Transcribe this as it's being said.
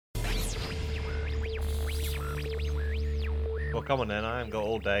Well, come on then. I haven't got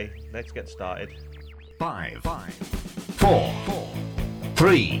all day. Let's get started. 5, 4,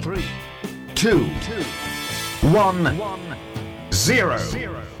 3, 2, 1,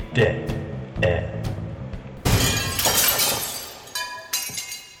 0. Dead Air.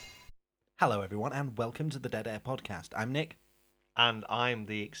 Hello, everyone, and welcome to the Dead Air Podcast. I'm Nick. And I'm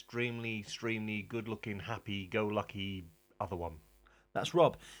the extremely good-looking, happy-go-lucky other one. That's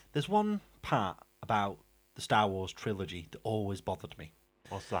Rob. There's one part about the Star Wars trilogy that always bothered me.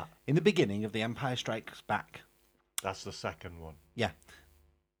 What's that? In the beginning of The Empire Strikes Back, That's the second one. yeah,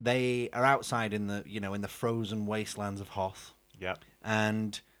 they are outside in the frozen wastelands of Hoth, Yep.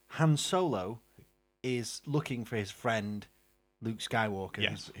 and Han Solo is looking for his friend Luke Skywalker,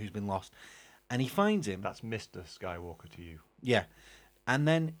 Yes. who's been lost, and he finds him. That's Mr. Skywalker to you. Yeah, and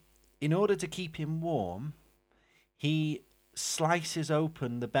then in order to keep him warm, he slices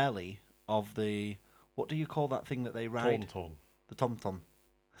open the belly of the, what do you call that thing that they ride? Tauntaun. The tom-tom.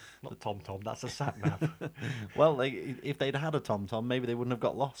 Not the Tom-Tom, that's a sat-nav. Well, if they'd had a tom-tom, maybe they wouldn't have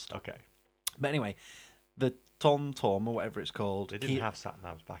got lost. Okay. But anyway, the tom-tom, or whatever it's called... They didn't have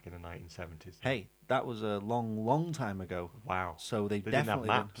sat-navs back in the 1970s. Hey, that was a long time ago. Wow. So they They didn't have definitely...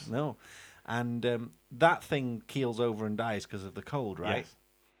 maps. No. And that thing keels over and dies because of the cold, right? Yes.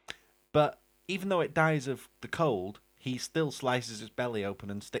 But even though it dies of the cold, he still slices its belly open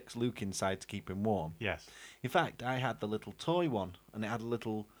and sticks Luke inside to keep him warm. Yes. In fact, I had the little toy one, and it had a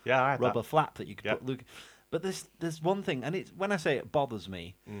little Yeah, I had rubber that. flap that you could Yep. put Luke. But there's one thing, and it's when I say it bothers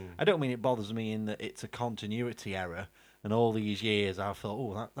me, I don't mean it bothers me in that it's a continuity error, and all these years I've thought,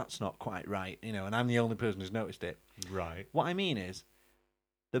 oh, that's not quite right, and I'm the only person who's noticed it. Right. What I mean is,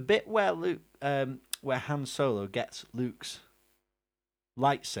 the bit where where Han Solo gets Luke's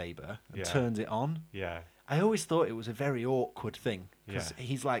lightsaber and Yeah. turns it on, Yeah. I always thought it was a very awkward thing because Yeah.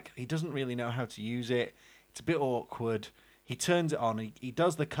 he's like, he doesn't really know how to use it. It's a bit awkward. He turns it on. He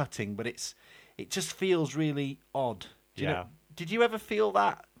does the cutting, but it just feels really odd. Do you Yeah. know, did you ever feel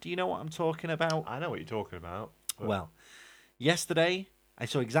that? Do you know what I'm talking about? I know what you're talking about. but- Well, yesterday I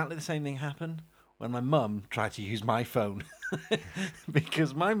saw exactly the same thing happen when my mum tried to use my phone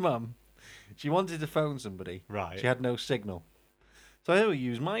because my mum, she wanted to phone somebody. Right. She had no signal. So I had to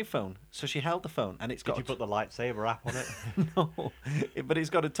use my phone. So she held the phone, and it's got Did you put the lightsaber app on it? no, but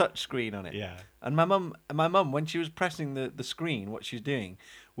it's got a touch screen on it. Yeah. And my mum, when she was pressing the screen, what she was doing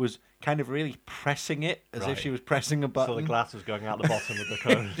was kind of really pressing it as Right. if she was pressing a button. So the glass was going out the bottom of the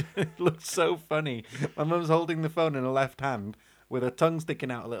cone. It looked so funny. My mum's holding the phone in her left hand with her tongue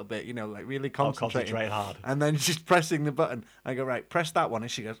sticking out a little bit, like really concentrating. concentrate hard. And then she's pressing the button. I go, right, press that one.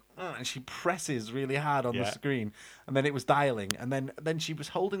 And she goes, and she presses really hard on the Yeah. screen. And then it was dialing. And then she was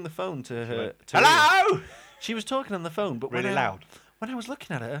holding the phone to her. went, to her Hello! ear. She was talking on the phone, but Really loud. When I was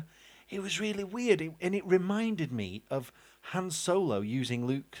looking at her, it was really weird. And it reminded me of Han Solo using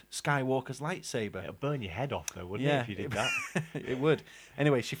Luke Skywalker's lightsaber. It'll burn your head off, though, wouldn't it, if you did that? It would.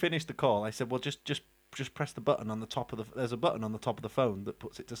 Anyway, she finished the call. I said, well, just press the button on the top of the... There's a button on the top of the phone that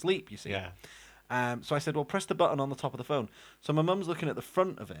puts it to sleep, you see. Yeah. So I said, well, press the button on the top of the phone. So my mum's looking at the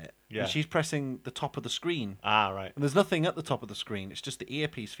front of it, Yeah. and she's pressing the top of the screen. Ah, right. And there's nothing at the top of the screen. It's just the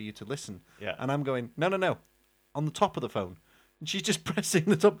earpiece for you to listen. Yeah. And I'm going, no, on the top of the phone. And she's just pressing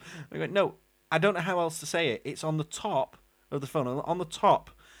the top. I go, no, I don't know how else to say it. It's on the top of the phone, on the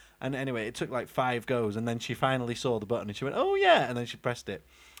top. And anyway, it took like 5 goes, and then she finally saw the button, and she went, oh, yeah, and then she pressed it.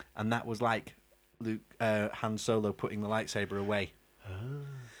 And that was like Han Solo putting the lightsaber away.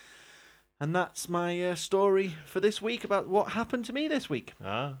 And that's my story for this week about what happened to me this week.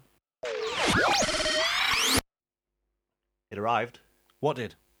 Ah. It arrived. What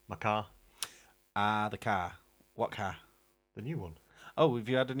did? My car. The car. What car? The new one. Oh, have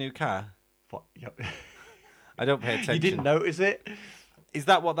you had a new car? Yep. I don't pay attention. You didn't notice it? Is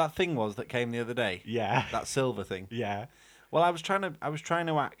that what that thing was that came the other day? Yeah. That silver thing. Yeah. Well, I was trying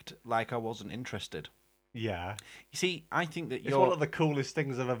to act like I wasn't interested. Yeah. You see, I think that It's you're... one of the coolest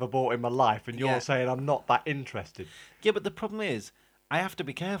things I've ever bought in my life, and you're Yeah. saying I'm not that interested. Yeah, but the problem is, I have to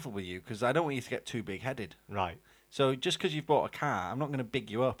be careful with you because I don't want you to get too big-headed. Right. So just because you've bought a car, I'm not going to big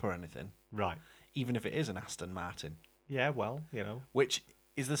you up or anything, Right. even if it is an Aston Martin, Yeah, well, which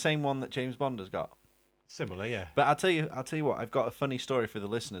is the same one that James Bond has got. similar, yeah. But I'll tell you what. I've got a funny story for the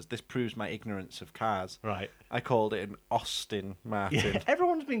listeners. This proves my ignorance of cars. Right. I called it an Austin Martin. Yeah,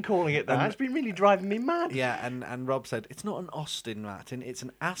 everyone's been calling it that. And- It's been really driving me mad. Yeah, and Rob said, it's not an Austin Martin, it's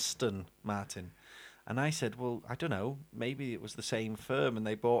an Aston Martin. And I said, well, I don't know, maybe it was the same firm and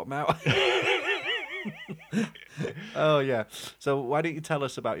they bought them out. Oh, yeah. So why don't you tell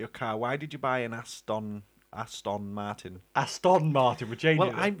us about your car? Why did you buy an Aston Martin? Aston Martin, we're changing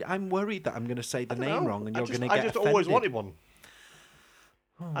Well, it. I'm worried that I'm going to say the I don't name know. wrong and you're going to I get just offended. always wanted one.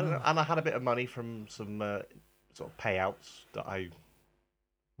 And I had a bit of money from some sort of payouts that I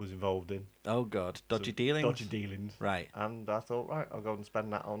was involved in. Oh God, dodgy Some dealings. Dodgy dealings. Right, And I thought, right, I'll go and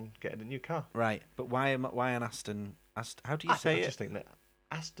spend that on getting a new car. right. But why an Aston? How do you I say it? just think that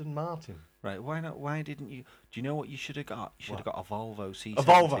Aston Martin. Right. Why not? Why didn't you? Do you know what you should have got? You should have got a Volvo C70. A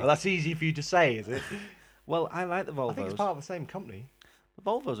Volvo. That's easy for you to say, is it? Well, I like the Volvos. I think it's part of the same company. The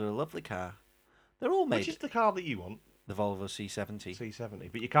Volvos are a lovely car. They're all made. Which is the car that you want? The Volvo C70.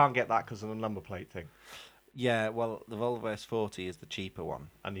 C70. But you can't get that because of the number plate thing. Yeah. Well, the Volvo S40 is the cheaper one.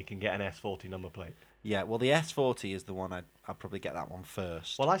 And you can get an S40 number plate. Yeah. Well, the S40 is the one I'd probably get that one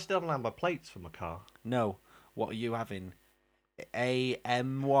first. Well, I still don't have my plates for my car. No. What are you having?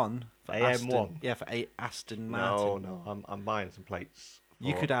 AM1 for AM1? Aston. Yeah, for Aston Martin. No. I'm buying some plates.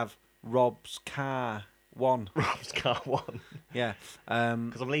 You for could have Rob's car 1. Rob's car 1. Yeah.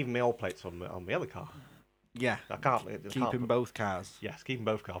 Because I'm leaving my old plates on the other car. Yeah. I can't. Keeping both cars. Yes, keeping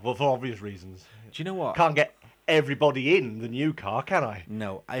both cars. Well, for obvious reasons. Do you know what? Can't get everybody in the new car, can I?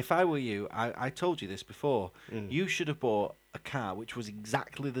 No. If I were you, I told you this before. Mm. You should have bought a car which was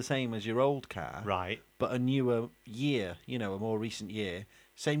exactly the same as your old car, Right, but a newer year, a more recent year,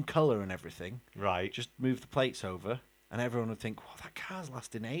 same colour and everything. right. Just move the plates over, and everyone would think, well, that car's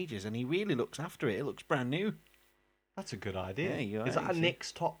lasting ages, and he really looks after it. It looks brand new. That's a good idea. Yeah, you're Is right, that a see.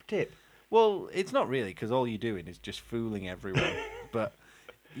 Nick's top tip? Well, it's not really, because all you're doing is just fooling everyone. But,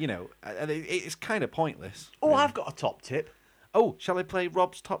 it's kind of pointless. Oh, really. I've got a top tip. Oh, shall I play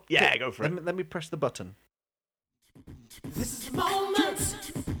Rob's top Yeah, tip? go for it. Let me press the button. This is the moment.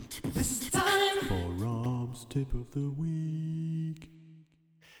 This is the time. For Rob's tip of the week.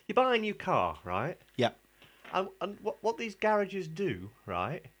 You buy a new car, right? Yep. And what these garages do,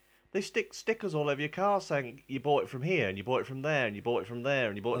 right? They stick stickers all over your car saying you bought it from here, and you bought it from there, and you bought it from there,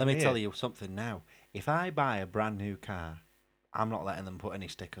 and you bought it Let from me here. tell you something now. If I buy a brand new car, I'm not letting them put any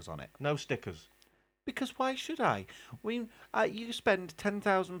stickers on it. No stickers. Because why should I? You spend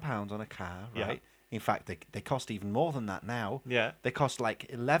 £10,000 on a car, Yeah. right? In fact, they cost even more than that now. Yeah. They cost like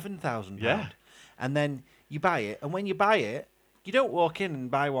 £11,000. Yeah. And then you buy it, and when you buy it, you don't walk in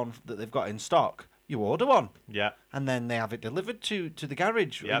and buy one that they've got in stock. You order one, Yeah. and then they have it delivered to the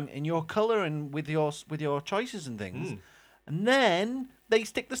garage Yep. in your colour and with your choices and things. Mm. And then they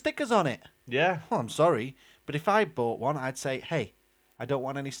stick the stickers on it. Yeah. Well, I'm sorry, but if I bought one, I'd say, hey, I don't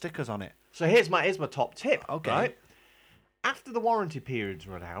want any stickers on it. So here's my top tip. Okay. Right? After the warranty periods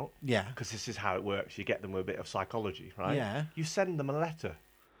run out, Yeah. because this is how it works, you get them with a bit of psychology, right? Yeah. You send them a letter,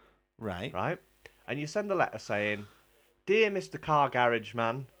 Right. right? And you send a letter saying, "Dear Mr. Car Garage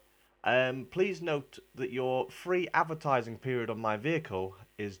Man, please note that your free advertising period on my vehicle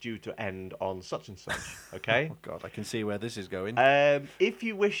is due to end on such and such." Okay. Oh God, I can see where this is going. If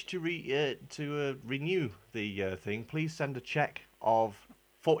you wish to renew the thing, please send a cheque of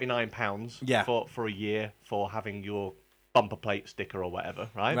 £49 Yeah. for a year for having your bumper plate sticker or whatever,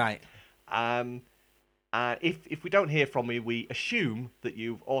 right? Right. And if we don't hear from you, we assume that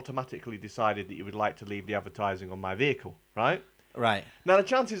you've automatically decided that you would like to leave the advertising on my vehicle, right? Right. Now the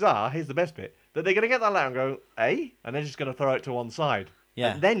chances are, here's the best bit, that they're going to get that letter and go, eh? And they're just going to throw it to one side.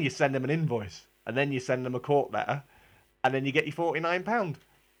 Yeah. And then you send them an invoice, and then you send them a court letter, and then you get your £49.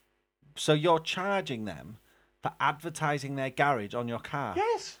 So you're charging them for advertising their garage on your car?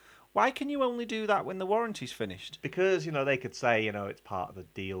 Yes. Why can you only do that when the warranty's finished? Because, they could say, it's part of the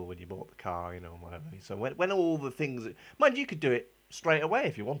deal when you bought the car, and whatever. So when all the things... Mind you, could do it straight away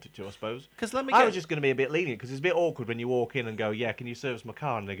if you wanted to, I suppose. Because let me I get... was just going to be a bit lenient, because it's a bit awkward when you walk in and go, yeah, can you service my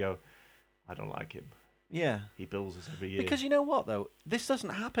car? And they go, I don't like him. Yeah. He bills us every year. Because you know what, though? This doesn't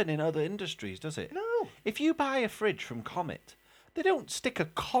happen in other industries, does it? No. If you buy a fridge from Comet, they don't stick a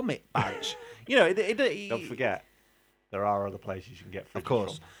Comet badge. Don't forget, there are other places you can get fridges Of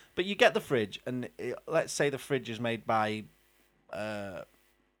course. from. But you get the fridge, and let's say the fridge is made by, I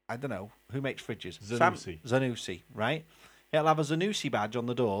don't know, who makes fridges? Zanussi. Zanussi, right? It'll have a Zanussi badge on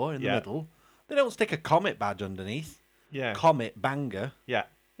the door in the Yeah. middle. They don't stick a Comet badge underneath. Yeah. Comet banger. Yeah.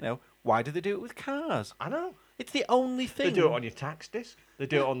 Why do they do it with cars? I know. It's the only thing. They do it on your tax disc. They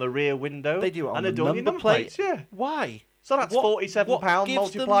do it on the rear window. They do it on and the they do it on your number plate. plates. Yeah. Why? So that's £47 what gives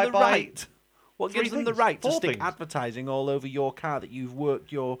multiplied them the by right? What three gives them the things, right to 4 stick things. advertising all over your car that you've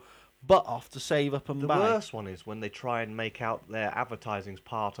worked your butt off to save up and The buy? worst one is when they try and make out their advertising's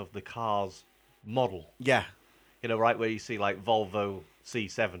part of the car's model. Yeah. Right where you see like Volvo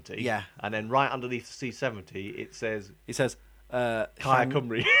C70. Yeah. And then right underneath the C70, it says It says Kia Shang-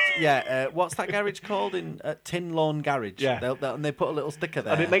 Cymru. Yeah, what's that garage called in Tin Lawn Garage? Yeah. And they put a little sticker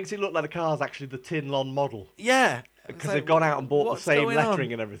there. And it makes it look like the car's actually the Tin Lawn model. yeah, Because they've gone out and bought the what's same going on?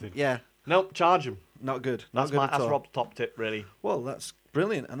 lettering and everything. Yeah, Nope, charge them. Not good. That's Not good at all. Rob's top tip, really. Well, that's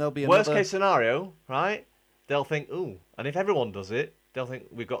brilliant. And there'll be Worst another... case scenario, right? They'll think, ooh, and if everyone does it, they'll think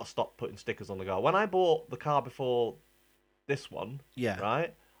we've got to stop putting stickers on the car. When I bought the car before this one, Yeah.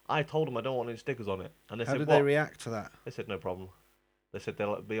 right, I told them I don't want any stickers on it, and they How said, did what? they react to that? They said no problem. They said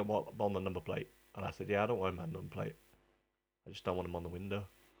they'll be on the number plate, and I said, yeah, I don't want them on the number plate. I just don't want them on the window.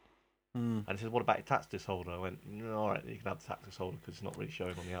 And he said, what about your tax holder? I went, no, all right, you can have the tax holder because it's not really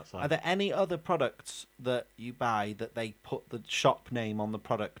showing on the outside. Are there any other products that you buy that they put the shop name on the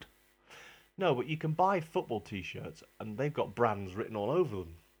product? No, but you can buy football T-shirts, and they've got brands written all over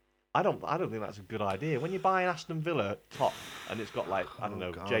them. I don't think that's a good idea. When you buy an Aston Villa top and it's got like I don't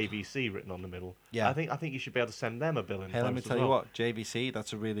know God. JVC written on the middle, Yeah. I think you should be able to send them a bill in Hey, let me post as tell you well. what, JVC,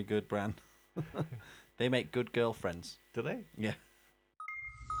 that's a really good brand. They make good girlfriends. Do they? Yeah.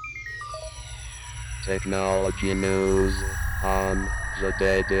 Technology news on the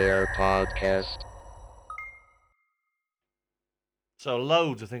Dead Air podcast. So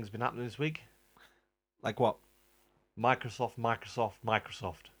loads of things have been happening this week. Like what? Microsoft.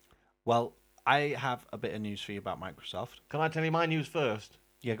 Well, I have a bit of news for you about Microsoft. Can I tell you my news first?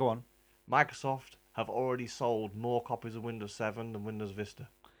 Yeah, go on. Microsoft have already sold more copies of Windows 7 than Windows Vista.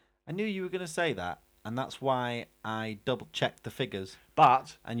 I knew you were going to say that, and that's why I double-checked the figures,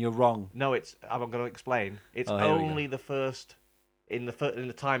 But and you're wrong. no, I'm going to explain. It's Oh, here we go. only the first in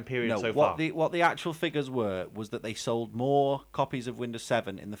the time period No, so what far. what the actual figures were was that they sold more copies of Windows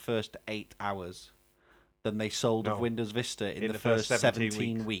 7 in the first 8 hours than they sold No. of Windows Vista in In the first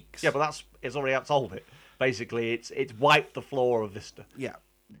 17 weeks. Yeah, but it's already outsold it. Basically, it's wiped the floor of Vista. Yeah.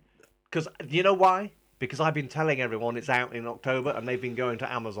 Because you know why? Because I've been telling everyone it's out in October, and they've been going to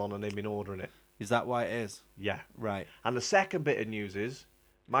Amazon and they've been ordering it. Is that why it is? Yeah. Right. And the second bit of news is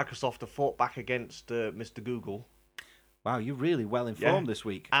Microsoft have fought back against Mr. Google, Wow, you're really well informed Yeah. this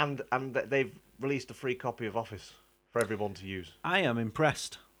week. and they've released a free copy of Office for everyone to use. I am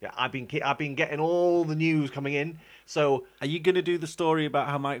impressed. Yeah, I've been getting all the news coming in. So Are you going to do the story about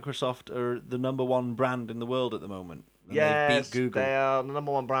how Microsoft are the number one brand in the world at the moment? And yes, they've beat Google. they are the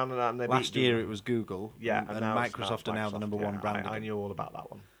number one brand, and they Last beat year Google. it was Google. Yeah, and now it's Microsoft are now the Microsoft, number yeah, one brand. I again. knew all about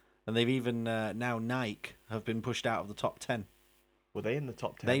that one. And they've even now Nike have been pushed out of the top 10. Were they in the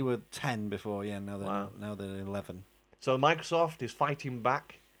top 10? They were 10 before, yeah. Wow. Now they're 11. So Microsoft is fighting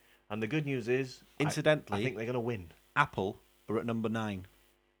back, and the good news is, Incidentally, I think they're going to win. Apple are at number 9.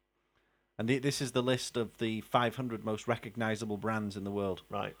 And this is the list of the 500 most recognizable brands in the world.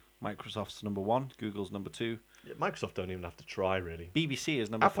 Right. Microsoft's number 1, Google's number 2, Microsoft don't even have to try, really. BBC is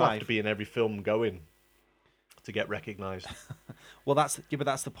number Apple 5. have to be in every film going to get recognised. Well, but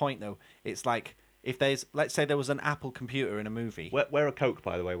that's the point though. It's like if let's say there was an Apple computer in a movie. Wear a Coke,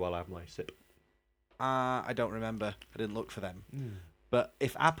 by the way, while I have my sip. I don't remember. I didn't look for them. But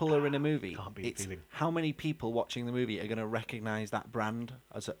if Apple are in a movie, Can't beat it's feeling. how many people watching the movie are going to recognise that brand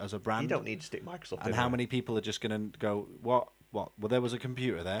as a brand, You don't need to stick Microsoft in and how there. many people are just going to go, what? Well, there was a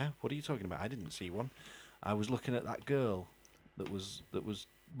computer there. What are you talking about? I didn't see one. I was looking at that girl that was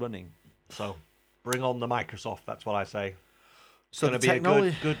running. So, bring on the Microsoft, that's what I say. So Going the to be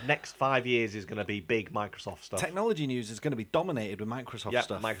a good next 5 years is going to be big Microsoft stuff. technology news is going to be dominated with Microsoft Yeah,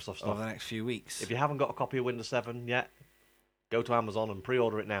 stuff. Microsoft stuff. over the next few weeks. If you haven't got a copy of Windows 7 yet, go to Amazon and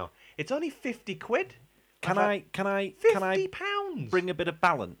pre-order it now. It's only 50 quid. Can I £50? bring a bit of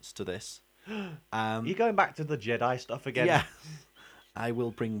balance to this? You're going back to the Jedi stuff again. Yeah, I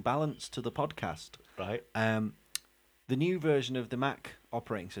will bring balance to the podcast. Right. The new version of the Mac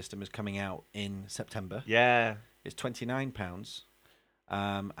operating system is coming out in September. Yeah. It's £29,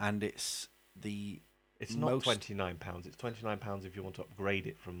 and it's the It's not most... £29. It's £29 if you want to upgrade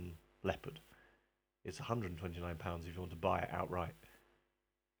it from Leopard. It's £129 if you want to buy it outright.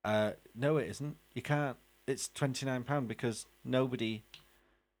 No, it isn't. You can't. It's £29 because nobody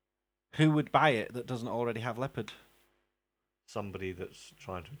who would buy it that doesn't already have Leopard. Somebody that's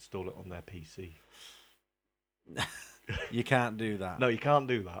trying to install it on their PC. You can't do that. No, you can't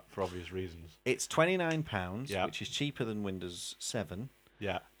do that for obvious reasons. It's £29, Yeah. which is cheaper than Windows 7.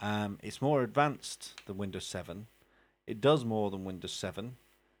 Yeah. It's more advanced than Windows 7. It does more than Windows 7.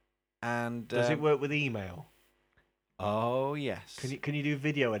 And Does it work with email? Oh yes. Can you do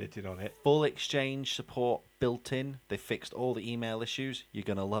video editing on it? Full Exchange support built in. They fixed all the email issues. You're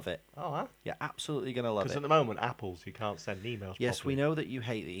gonna love it. Oh, huh? You're absolutely gonna love Because it. at the moment, Apple's, you can't send emails Yes, properly. we know that you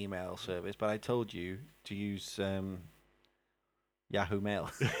hate the email service, but I told you to use Yahoo Mail.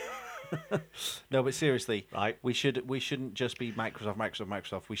 No, but seriously, Right. we shouldn't just be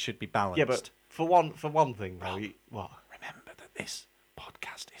Microsoft. We should be balanced. Yeah, but for one thing, though, what? Remember that this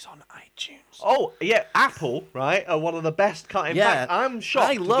podcast podcast is on iTunes. Oh, yeah, Apple, right, are one of the best. In Yeah, fact, I'm shocked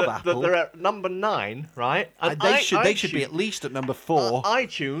I love that Apple. they're at number 9, right? And They should be at least at number 4.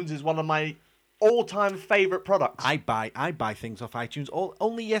 iTunes is one of my all-time favourite products. I buy things off iTunes.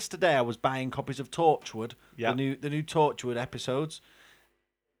 Only yesterday I was buying copies of Torchwood, Yeah. the new Torchwood episodes.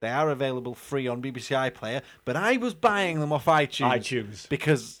 They are available free on BBC iPlayer, but I was buying them off iTunes.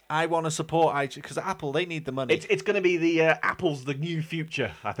 Because I want to support iTunes. Because Apple, they need the money. It's going to be the Apple's the new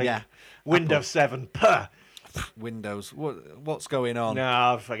future, I think. Yeah. Windows 7. Puh. Windows. What's going on?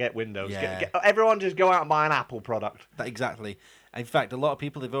 No, forget Windows. Yeah. Everyone just go out and buy an Apple product. Exactly. In fact, a lot of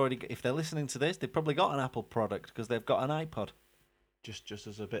people have already. If they're listening to this, they've probably got an Apple product because they've got an iPod. Just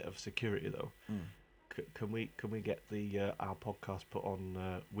as a bit of security, though, can we get the our podcast put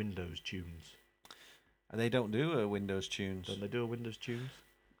on Windows Tunes? They don't do Windows tunes. Don't they do a Windows Tunes?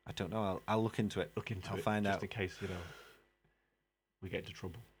 I don't know. I'll look into it. I'll find just out. in case we get into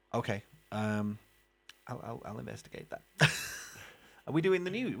trouble. Okay. I'll investigate that. Are we doing the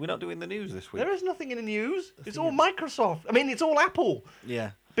news? We're not doing the news this week. There is nothing in the news. It's all Microsoft. I mean, it's all Apple.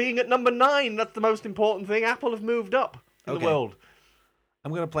 Yeah. Being at number 9, that's the most important thing. Apple have moved up in the world.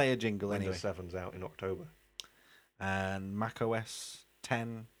 I'm going to play a jingle Windows anyway. 7's out in October. And macOS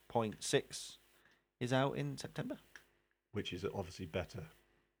 10.6 is out in September. Which is obviously better.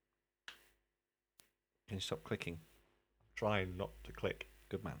 Can you stop clicking? Trying not to click.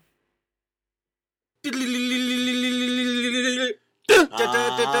 Good man.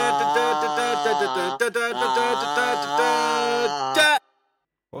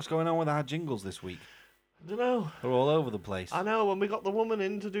 What's going on with our jingles this week? I don't know. They're all over the place. I know, and we got the woman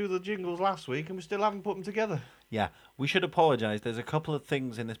in to do the jingles last week, and we still haven't put them together. Yeah, we should apologise. There's a couple of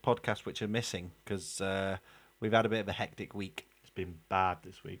things in this podcast which are missing because we've had a bit of a hectic week. It's been bad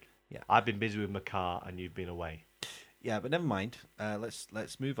this week. Yeah. I've been busy with my car, and you've been away. Yeah, but never mind.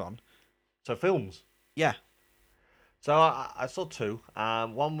 Let's move on. So, films. Yeah. So, I saw 2.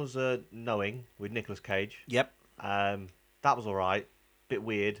 One was Knowing with Nicolas Cage. Yep. That was all right. Bit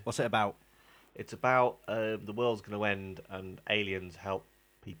weird. What's it about? It's about the world's going to end, and aliens help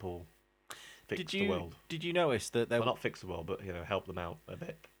people fix the world. Did you notice that there? Well, not fix the world, but help them out a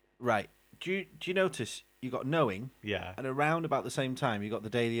bit. Right. Do you notice you got Knowing, Yeah. and around about the same time you got The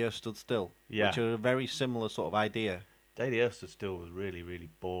Day the Earth Stood Still, Yeah. which are a very similar sort of idea. Day the Earth Stood Still was really, really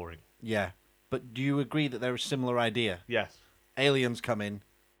boring. Yeah. But do you agree that they're a similar idea? Yes. Aliens come in,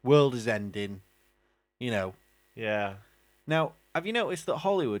 world is ending, Yeah. Now, have you noticed that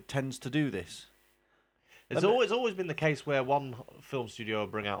Hollywood tends to do this? It's always been the case where one film studio will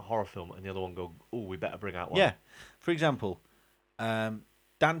bring out a horror film and the other one go, oh, we better bring out one. Yeah. For example,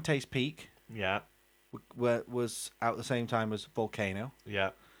 Dante's Peak Yeah. was out the same time as Volcano.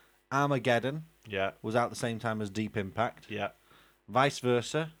 Yeah. Armageddon Yeah. was out the same time as Deep Impact. Yeah. Vice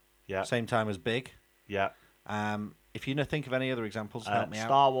versa, Yeah. same time as Big. Yeah. If you think of any other examples, help me out.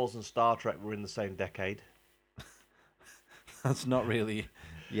 Star Wars and Star Trek were in the same decade. That's not really...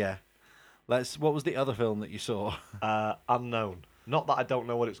 Yeah. What was the other film that you saw? Unknown. Not that I don't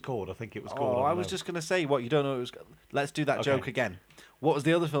know what it's called. I think it was called Oh, I Unknown. was just going to say, what, you don't know it was... Let's do that Okay. joke again. What was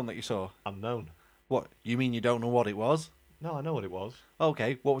the other film that you saw? Unknown. What, you mean you don't know what it was? No, I know what it was.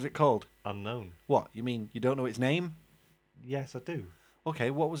 Okay, what was it called? Unknown. What, you mean you don't know its name? Yes, I do.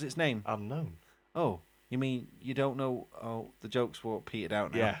 Okay, what was its name? Unknown. Oh, you mean you don't know... Oh, the jokes were petered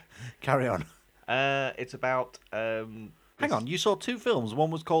out now. Yeah. Carry on. It's about... Hang on, you saw 2 films. One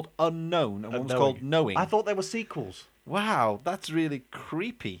was called Unknown and one was Knowing. called Knowing. I thought they were sequels. Wow, that's really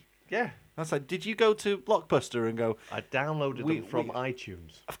creepy. Yeah. That's like, did you go to Blockbuster and go, I downloaded them from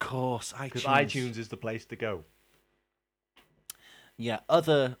iTunes. of course, iTunes. Because iTunes is the place to go. Yeah,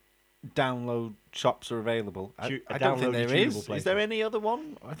 other download shops are available. I don't think there downloaded is. tunable Is there places. any other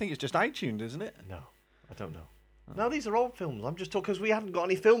one? I think it's just iTunes, isn't it? No, I don't know. No, these are old films. I'm just talking because we haven't got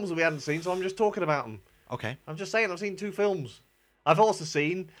any films that we hadn't seen, so I'm just talking about them. Okay. I'm just saying I've seen 2 films. I've also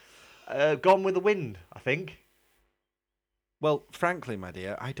seen Gone with the Wind, I think. Well, frankly, my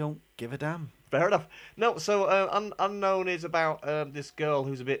dear, I don't give a damn. Fair enough. No, so Unknown is about this girl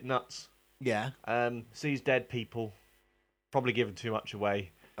who's a bit nuts. Yeah. Sees dead people. Probably giving too much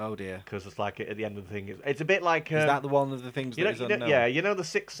away Oh dear. because it's like at the end of the thing. It's a bit like... Is that the one of the things that is unknown? yeah, you know The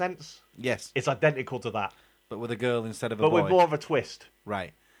Sixth Sense? Yes, It's identical to that, but with a girl instead of a but boy. with more of a twist.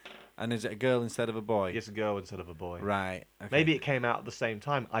 Right. And is it a girl instead of a boy? It's a girl instead of a boy. Right. Okay. Maybe it came out at the same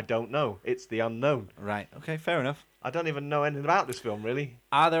time. I don't know. It's the unknown. Right. Okay. Fair enough. I don't even know anything about this film, really.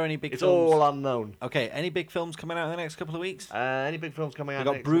 Are there any big It's films? all unknown. Okay. Any big films coming out in the next couple of weeks? Any big films coming out? We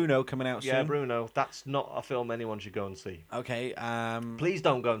got next Bruno coming out Yeah, soon. Bruno. That's not a film anyone should go and see. Okay. Please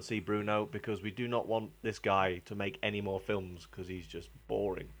don't go and see Bruno because we do not want this guy to make any more films because he's just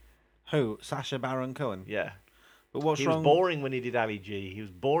boring. Who? Sacha Baron Cohen. Yeah. But what's He wrong? was boring when he did Ali G. He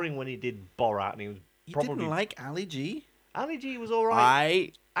was boring when he did Borat, and he was You probably didn't like Ali G? Ali G was all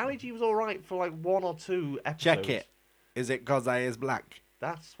right. I Ali G was all right for like 1 or 2 episodes. check it. Is it 'cause I is black?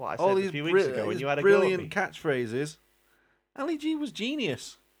 That's what I said All a these few weeks ago when his you had a go at brilliant me. catchphrases. Ali G was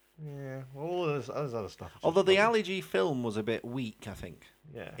genius. Yeah, all this other stuff. was Although just the rubbish. Ali G film was a bit weak, I think.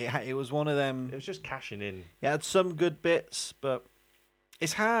 Yeah. It was one of them. It was just cashing in. It had some good bits, but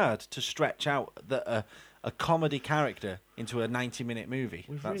it's hard to stretch out a comedy character into a 90-minute movie.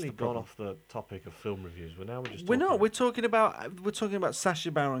 We've That's really the gone problem. off the topic of film reviews. We're just. We're not. talking- We're talking about Sacha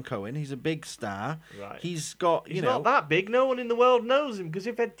Baron Cohen. He's a big star. Right. He's got He's you know. not that big. No one in the world knows him because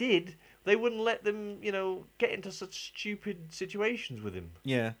if they did, they wouldn't let them, get into such stupid situations with him.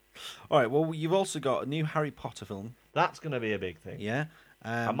 Yeah. All right. Well, you've also got a new Harry Potter film. That's going to be a big thing. Yeah.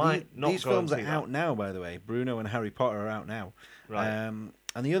 might not These go and films are see that. out now, by the way. Bruno and Harry Potter are out now. Right.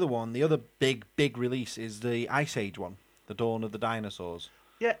 And the other big release is the Ice Age one, The Dawn of the Dinosaurs.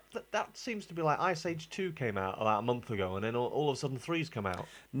 Yeah, that seems to be like Ice Age 2 came out about a month ago, and then all of a sudden 3's come out.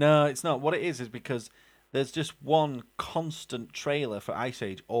 No, it's not. What it is because there's just one constant trailer for Ice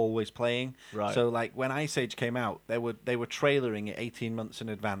Age always playing. Right. So like when Ice Age came out, they were trailering it 18 months in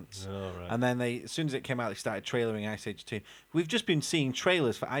advance. Oh, right. And then as soon as it came out, they started trailering Ice Age 2. We've just been seeing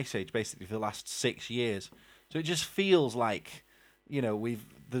trailers for Ice Age basically for the last 6 years. So it just feels like, the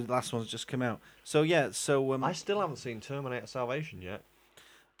last one's just come out. So yeah, I still haven't seen Terminator Salvation yet.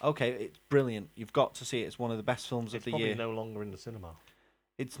 okay, it's brilliant. You've got to see it. It's one of the best films It's of the probably year. no longer in the cinema.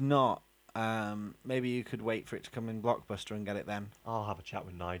 It's not. Maybe you could wait for it to come in Blockbuster and get it then. I'll have a chat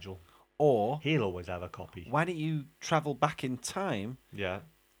with Nigel. Or He'll always have a copy. why don't you travel back in time Yeah.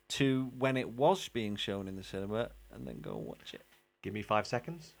 to when it was being shown in the cinema and then go and watch it? Give me 5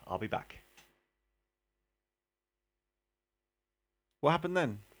 seconds. I'll be back. What happened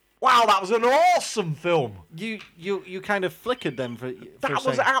then? Wow, that was an awesome film. You kind of flickered them for a That was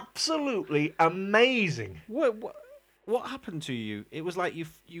second. absolutely amazing. What happened to you? It was like you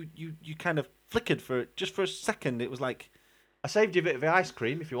kind of flickered for a second. It was like, I saved you a bit of the ice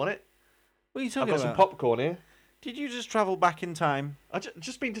cream if you want it. what are you I've talking got about? some popcorn here. Did you just travel back in time? I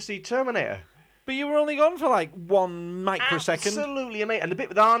just been to see Terminator. But you were only gone for like 1 microsecond. Absolutely amazing. And the bit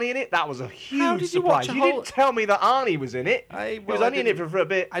with Arnie in it, that was a huge How did you surprise. watch a You whole- didn't tell me that Arnie was in it. He was I only in it didn't- for a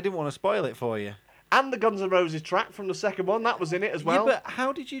bit. I didn't want to spoil it for you. And the Guns N' Roses track from the second one, that was in it as well. Yeah, but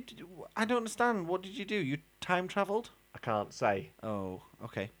how did you? I don't understand. What did you do? You time traveled? I can't say. Oh,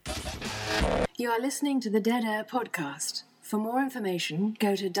 okay. You are listening to the Dead Air podcast. For more information,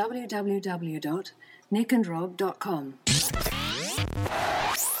 go to www.nickandrob.com.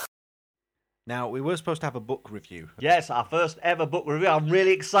 Now we were supposed to have a book review. Yes, our first ever book review. I'm really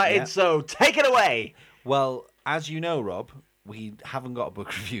excited, Yeah. so take it away. Well, as you know, Rob, we haven't got a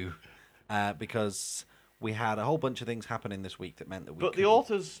book review because we had a whole bunch of things happening this week that meant that we. But the couldn't-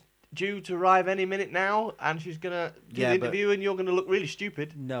 author's due to arrive any minute now, and she's going to give Yeah, the but- interview, and you're going to look really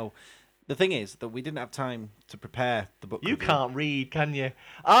stupid. No, the thing is that we didn't have time to prepare the book. You review. can't read, can you?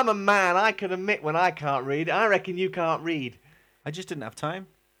 I'm a man. I can admit when I can't read. I reckon you can't read. I just didn't have time.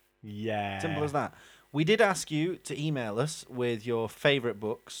 Yeah. Simple as that. We did ask you to email us with your favourite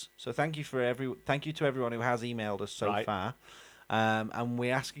books, so thank you to everyone who has emailed us so Right. far. And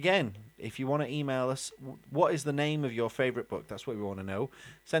we ask again, if you want to email us, what is the name of your favourite book? That's what we want to know.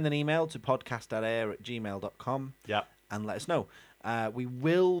 Send an email to podcast.air@gmail.com Yep. and let us know. We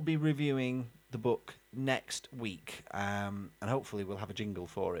will be reviewing the book next week, and hopefully we'll have a jingle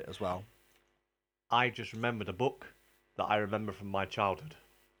for it as well. I just remembered a book that I remember from my childhood.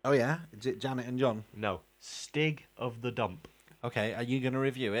 Oh yeah, is it Janet and John? No, Stig of the Dump. Okay, are you going to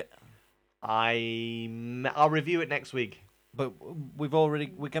review it? I'll review it next week. But we're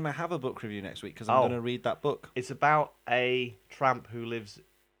going to have a book review next week because I'm Oh. going to read that book. It's about a tramp who lives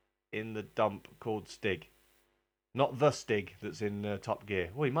in the dump called Stig. Not the Stig that's in Top Gear.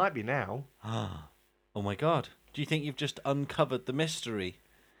 Well, he might be now. Oh my god. Do you think you've just uncovered the mystery?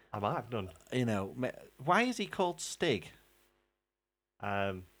 I might have done. Why is he called Stig?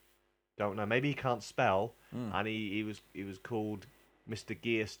 Don't know. Maybe he can't spell, Hmm. and he was called Mr.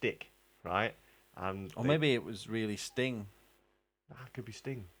 Gear Stick, right? And Or maybe it was really Sting. that could be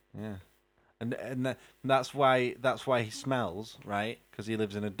Sting. Yeah. And that's why he smells, right? Because he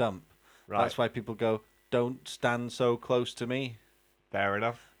lives in a dump. Right. That's why people go, "Don't stand so close to me." Fair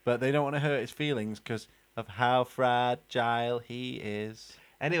enough. But they don't want to hurt his feelings because of how fragile he is.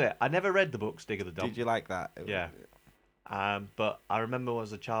 Anyway, I never read the book Stig of the Dump. Did you like that? Yeah. But I remember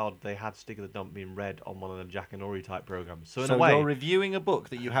as a child they had Stig of the Dump being read on one of the Jack and Ori type programs. So in So a way, you're reviewing a book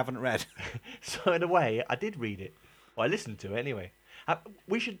that you haven't read. so in a way, I did read it. Well, I listened to it anyway.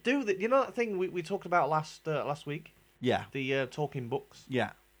 We should do that. You know that thing we talked about last week, Yeah. the talking books.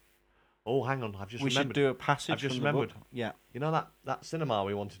 Yeah. Oh, hang on, I've just We remembered. should do a passage I've just from remembered. the book. Yeah. You know that cinema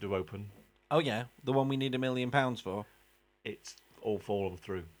we wanted to open? Oh, yeah. The one we need £1 million for. It's all fallen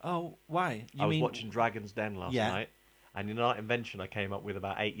through. Oh, why? I was watching Dragon's Den last Yeah. night, and you know that invention I came up with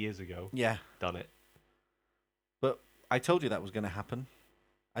about 8 years ago? Yeah. Done it. But I told you that was going to happen.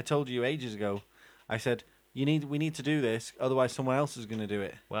 I told you ages ago. I said, we need to do this, otherwise someone else is going to do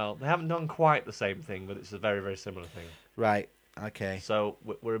it. Well, they haven't done quite the same thing, but it's a very, very similar thing. Right. Okay. So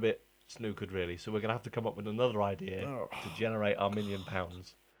we're a bit snookered, really. So we're going to have to come up with another idea Oh. to generate our £1 million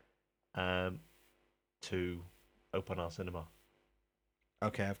to open our cinema.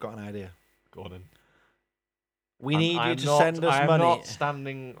 Okay, I've got an idea. Go on in. We need you to not, send us I'm money. not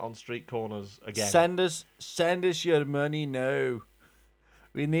standing on street corners again. Send us your money now.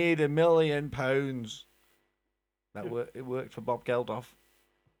 We need £1 million. It worked for Bob Geldof.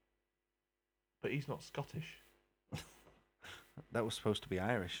 But he's not Scottish. That was supposed to be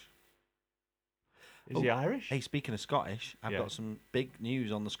Irish. Is he Irish? Hey, speaking of Scottish, I've Yeah. got some big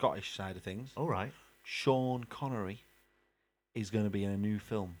news on the Scottish side of things. All right. Sean Connery is going to be in a new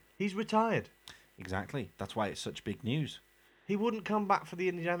film. He's retired. Exactly. That's why it's such big news. He wouldn't come back for the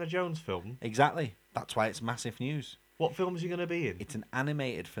Indiana Jones film. Exactly. That's why it's massive news. What film is he going to be in? It's an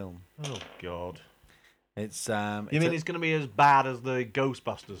animated film. Oh, God. It's You mean it's going to be as bad as the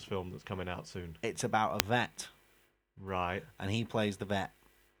Ghostbusters film that's coming out soon? it's about a vet, Right. and he plays the vet.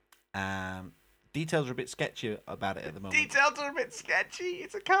 Details are a bit sketchy about it at the moment. Details are a bit sketchy.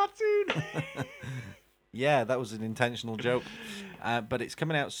 It's a cartoon. Yeah, that was an intentional joke. But it's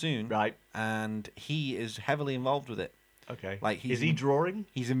coming out soon. Right. And he is heavily involved with it. Okay. Like, is he drawing?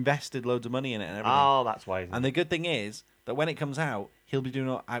 He's invested loads of money in it and everything. Oh, that's why. And the good thing is that when it comes out, he'll be doing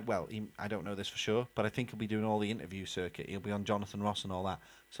all... I don't know this for sure, but I think he'll be doing all the interview circuit. He'll be on Jonathan Ross and all that.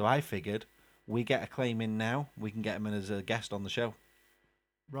 So I figured we get a claim in now. We can get him in as a guest on the show.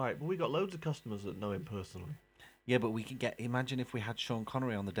 Right, but we got loads of customers that know him personally. Yeah, but we can get... Imagine if we had Sean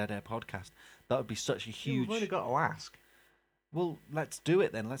Connery on the Dead Air podcast. That would be such a huge... We've only got to ask. Well, let's do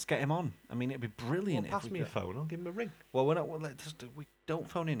it then. Let's get him on. I mean, it'd be brilliant. Well, pass if me we a phone. I'll give him a ring. Well, we're not. Well, we don't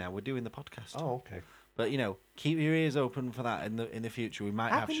phone in now. We're doing the podcast. Oh, okay. But keep your ears open for that in the future. We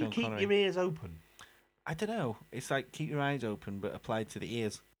might How have can you Sean keep Connery. your ears open? I don't know. It's like keep your eyes open, but applied to the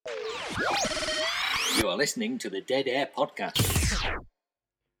ears. You are listening to the Dead Air Podcast.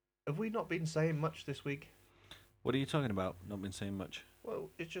 Have we not been saying much this week? What are you talking about? Not been saying much. Well,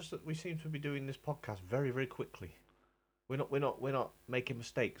 it's just that we seem to be doing this podcast very, very quickly. We're not making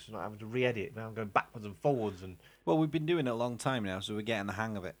mistakes. We're not having to re-edit. We're not going backwards and forwards and. Well, we've been doing it a long time now, so we're getting the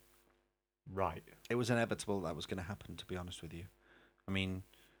hang of it. Right. It was inevitable that was going to happen, to be honest with you. I mean,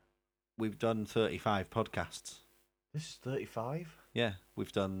 we've done 35 podcasts. This is 35. Yeah,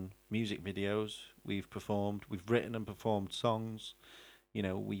 we've done music videos. We've performed. We've written and performed songs.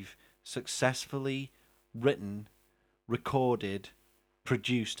 We've successfully written, recorded,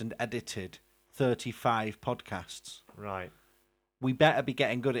 produced, and edited 35 podcasts. Right. We better be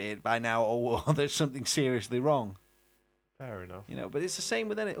getting good at it by now, or there's something seriously wrong. Fair enough. But it's the same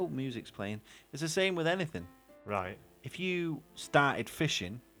with any. Oh, music's playing. It's the same with anything. Right. If you started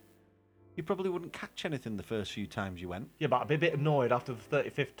fishing, you probably wouldn't catch anything the first few times you went. Yeah, but I'd be a bit annoyed after the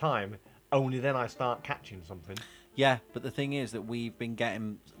 35th time. Only then I start catching something. Yeah, but the thing is that we've been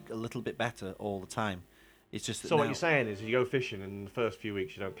getting a little bit better all the time. It's just that So what now- you're saying is you go fishing and in the first few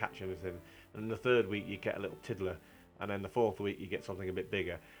weeks you don't catch anything. And in the third week you get a little tiddler. And then the fourth week you get something a bit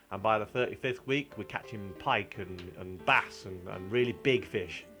bigger. And by the 35th week we're catching pike and bass and really big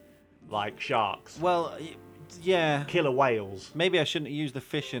fish. Like sharks. Well, yeah. Killer whales. Maybe I shouldn't use the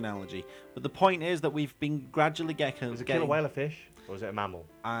fish analogy, but the point is that we've been gradually getting... Is a killer whale a fish? Or is it a mammal?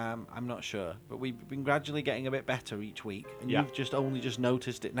 I'm not sure, but we've been gradually getting a bit better each week, and Yeah. you've just only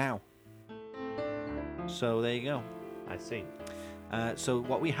noticed it now. So there you go. I see. So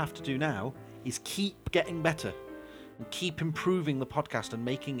what we have to do now is keep getting better and keep improving the podcast and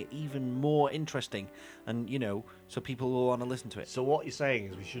making it even more interesting, and so people will want to listen to it. So what you're saying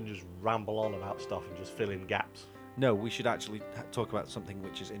is we shouldn't just ramble on about stuff and just fill in gaps. No, we should actually talk about something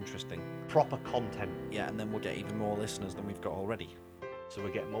which is interesting. Proper content. Yeah, and then we'll get even more listeners than we've got already. So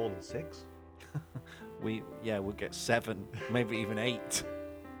we get more than 6? We'll get 7, maybe even 8.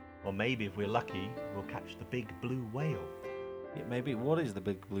 Or maybe if we're lucky, we'll catch the big blue whale. Yeah, maybe. What is the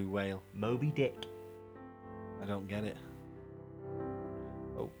big blue whale? Moby Dick. I don't get it.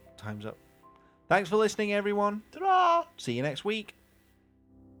 Oh, time's up. Thanks for listening, everyone. Ta-ra! See you next week.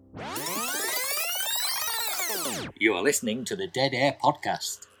 You are listening to the Dead Air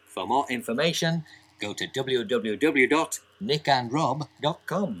Podcast. For more information, go to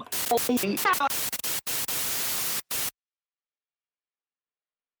www.nickandrob.com.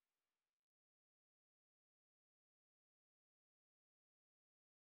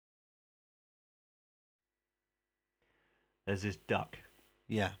 There's this duck.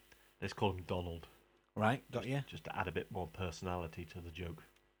 Yeah. Let's call him Donald. Right, got you. Just to add a bit more personality to the joke.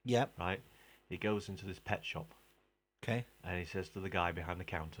 Yep. Right? He goes into this pet shop. Okay. And he says to the guy behind the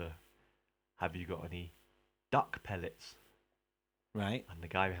counter, "Have you got any duck pellets?" Right. And the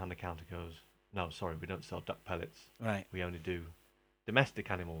guy behind the counter goes, "No, sorry, we don't sell duck pellets. Right. We only do domestic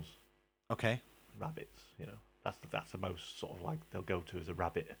animals. Okay. Rabbits, you know. That's the most sort of like they'll go to as a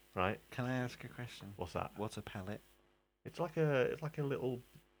rabbit, right?" Can I ask a question? What's that? What's a pellet? It's like a little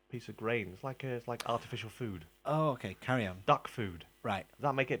piece of grain. It's like artificial food. Oh, okay. Carry on. Duck food. Right. Does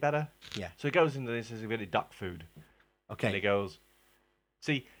that make it better? Yeah. So he goes into this and says, "We've got any duck food?" Okay. And he goes,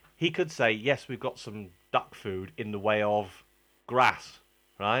 see, he could say, "Yes, we've got some duck food in the way of grass,"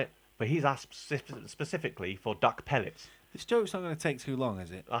 right? But he's asked specifically for duck pellets. This joke's not going to take too long,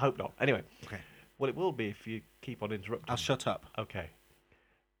 is it? I hope not. Anyway. Okay. Well, it will be if you keep on interrupting. I'll shut up. Okay.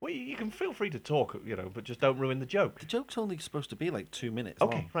 Well, you can feel free to talk, you know, but just don't ruin the joke. The joke's only supposed to be like 2 minutes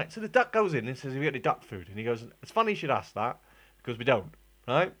Okay, long. right. So the duck goes in and says, "Have you got any duck food?" And he goes, "It's funny you should ask that, because we don't,"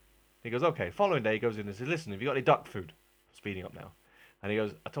 right? He goes, "Okay." Following day, he goes in and says, "Listen, have you got any duck food?" Speeding up now. And he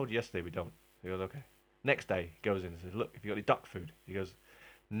goes, "I told you yesterday we don't." He goes, "Okay." Next day, he goes in and says, "Look, have you got any duck food?" He goes,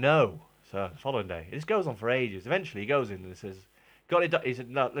 "No." So following day, this goes on for ages. Eventually, he goes in and says, "Got any duck?" He said,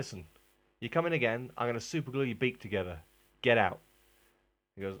 "No, listen, you come in again, I'm going to super glue your beak together. Get out."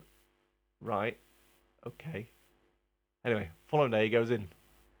 He goes, "Right, okay." Anyway, following day he goes in.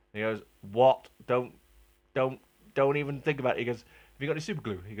 He goes, "What? Don't even think about it." He goes, "Have you got any super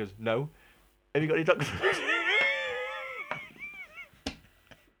glue?" He goes, "No." "Have you got any duck food?"